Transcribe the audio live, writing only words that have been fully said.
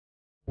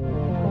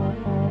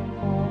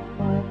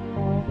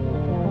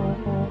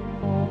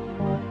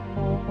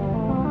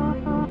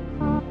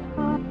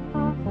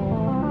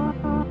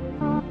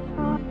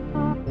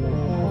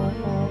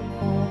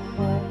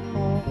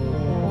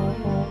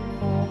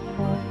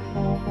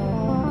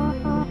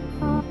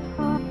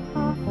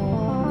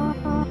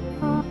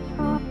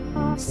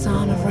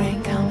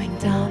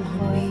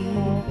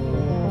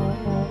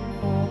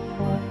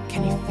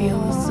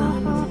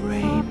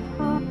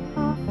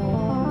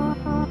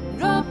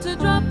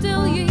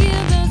till you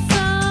hear the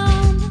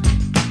sound.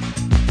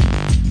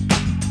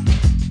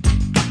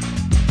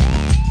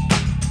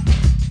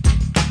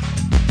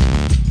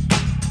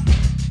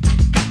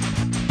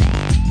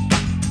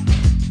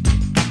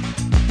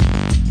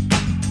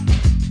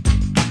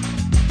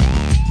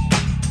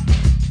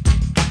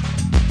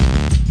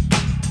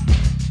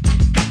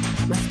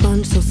 My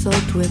sponge so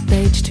soaked with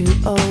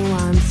H2O,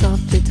 I'm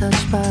softly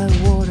touched by a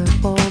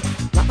waterfall.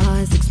 My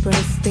eyes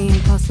express the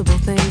impossible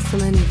things, so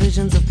many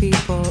visions of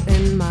people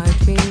in my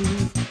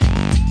dreams.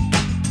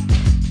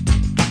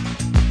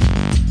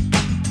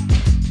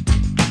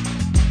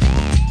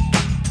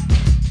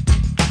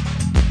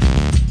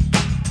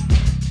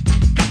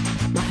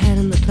 My head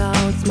in the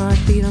clouds, my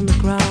feet on the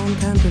ground,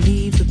 can't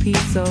believe the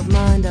peace of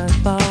mind I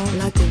found.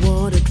 Like a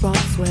water drop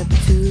swept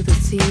to the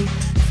sea,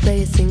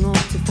 spacing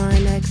off to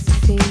find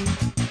ecstasy.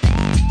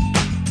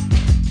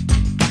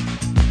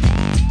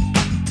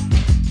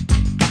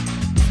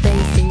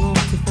 Spacing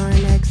off to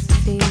find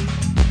ecstasy.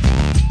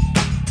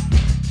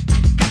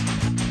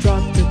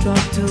 Drop the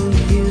drop till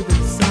you hear the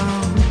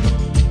sound.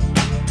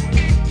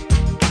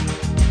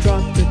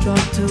 Drop the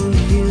drop till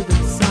you hear the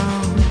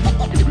sound.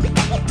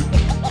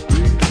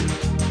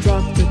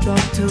 Drop the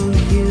drop till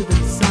you hear the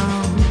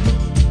sound.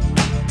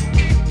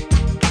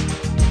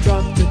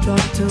 Drop the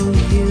drop till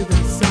you hear the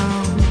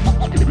sound.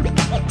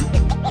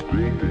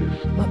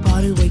 My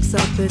body wakes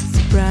up, it's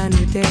a brand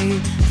new day.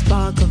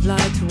 Spark of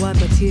light to wipe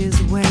my tears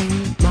away.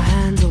 My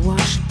hands are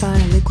washed by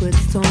a liquid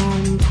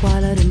storm.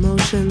 Twilight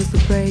emotions, the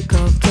break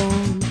of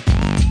dawn.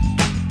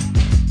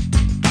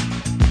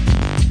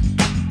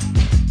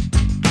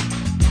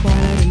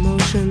 Twilight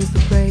emotions, the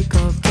break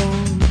of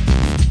dawn.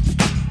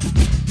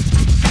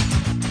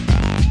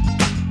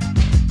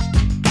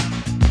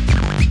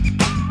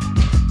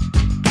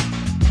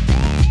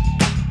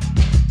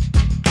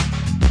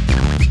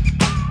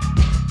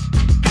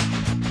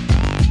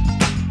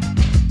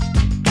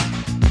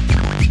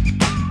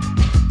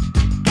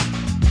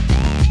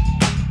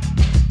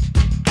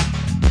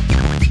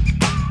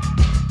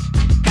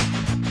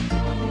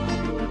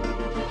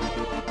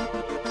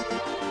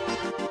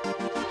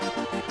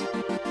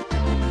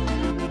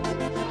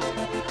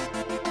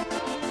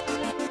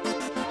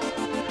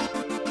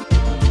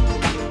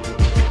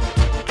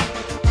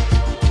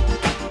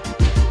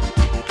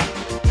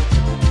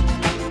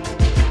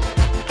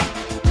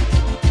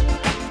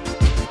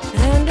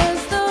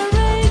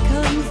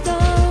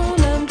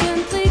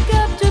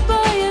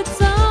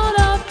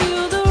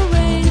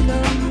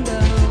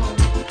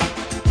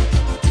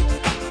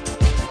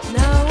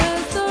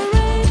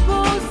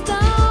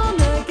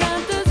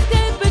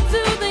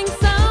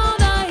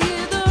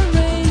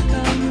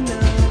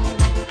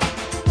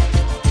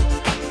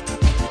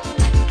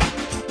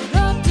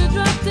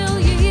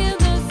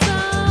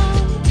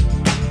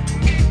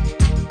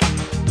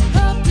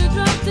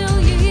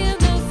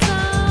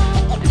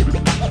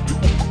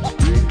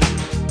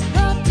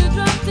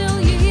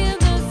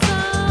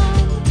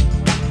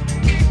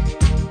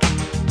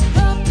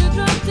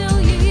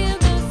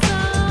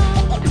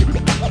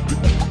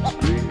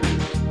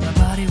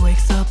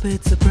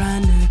 It's a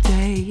brand new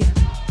day.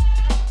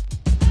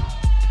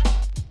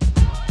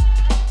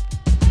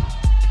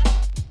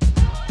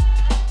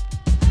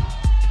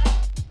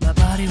 My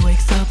body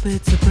wakes up,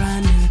 it's a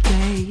brand new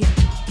day.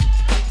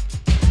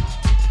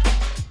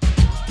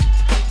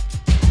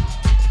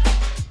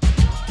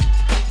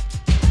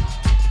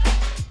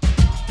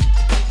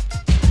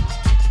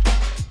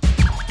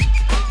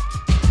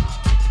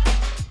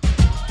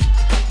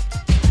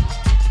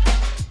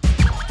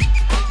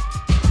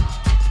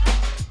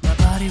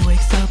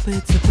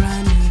 It's a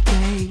brand new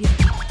day.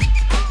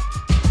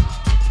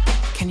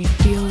 Can you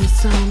feel the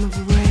sound of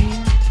the rain?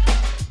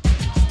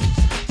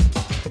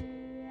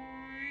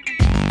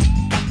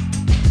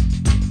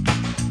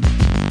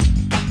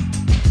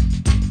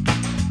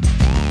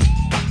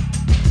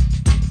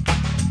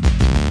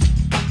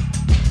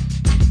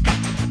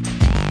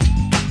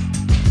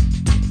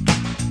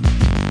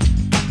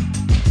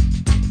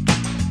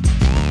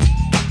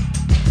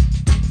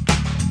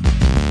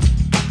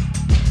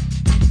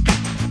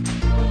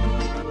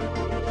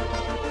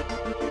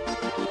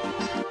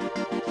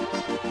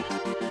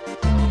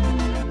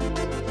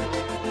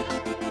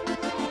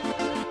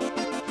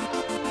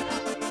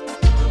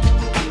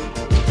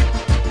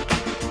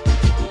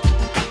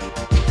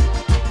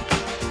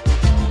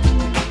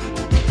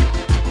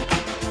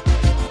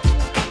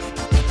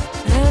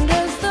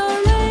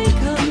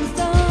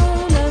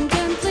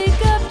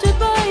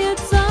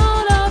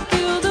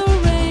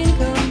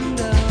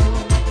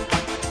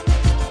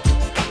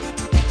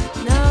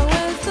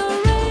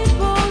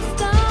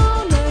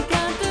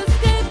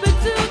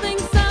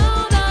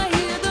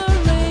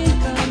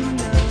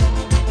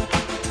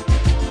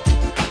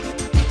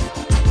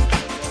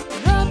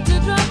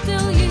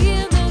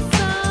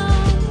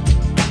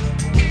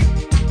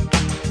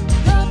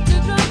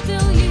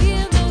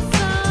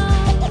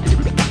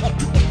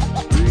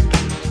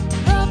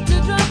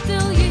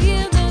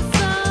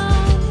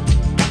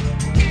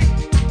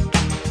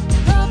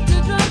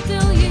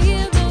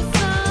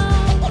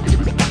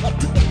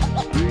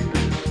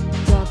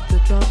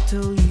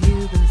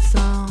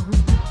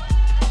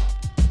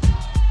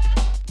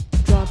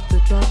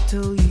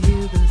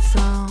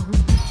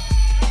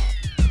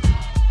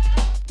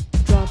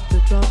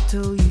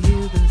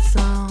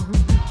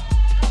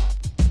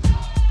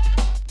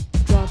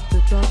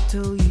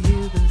 till you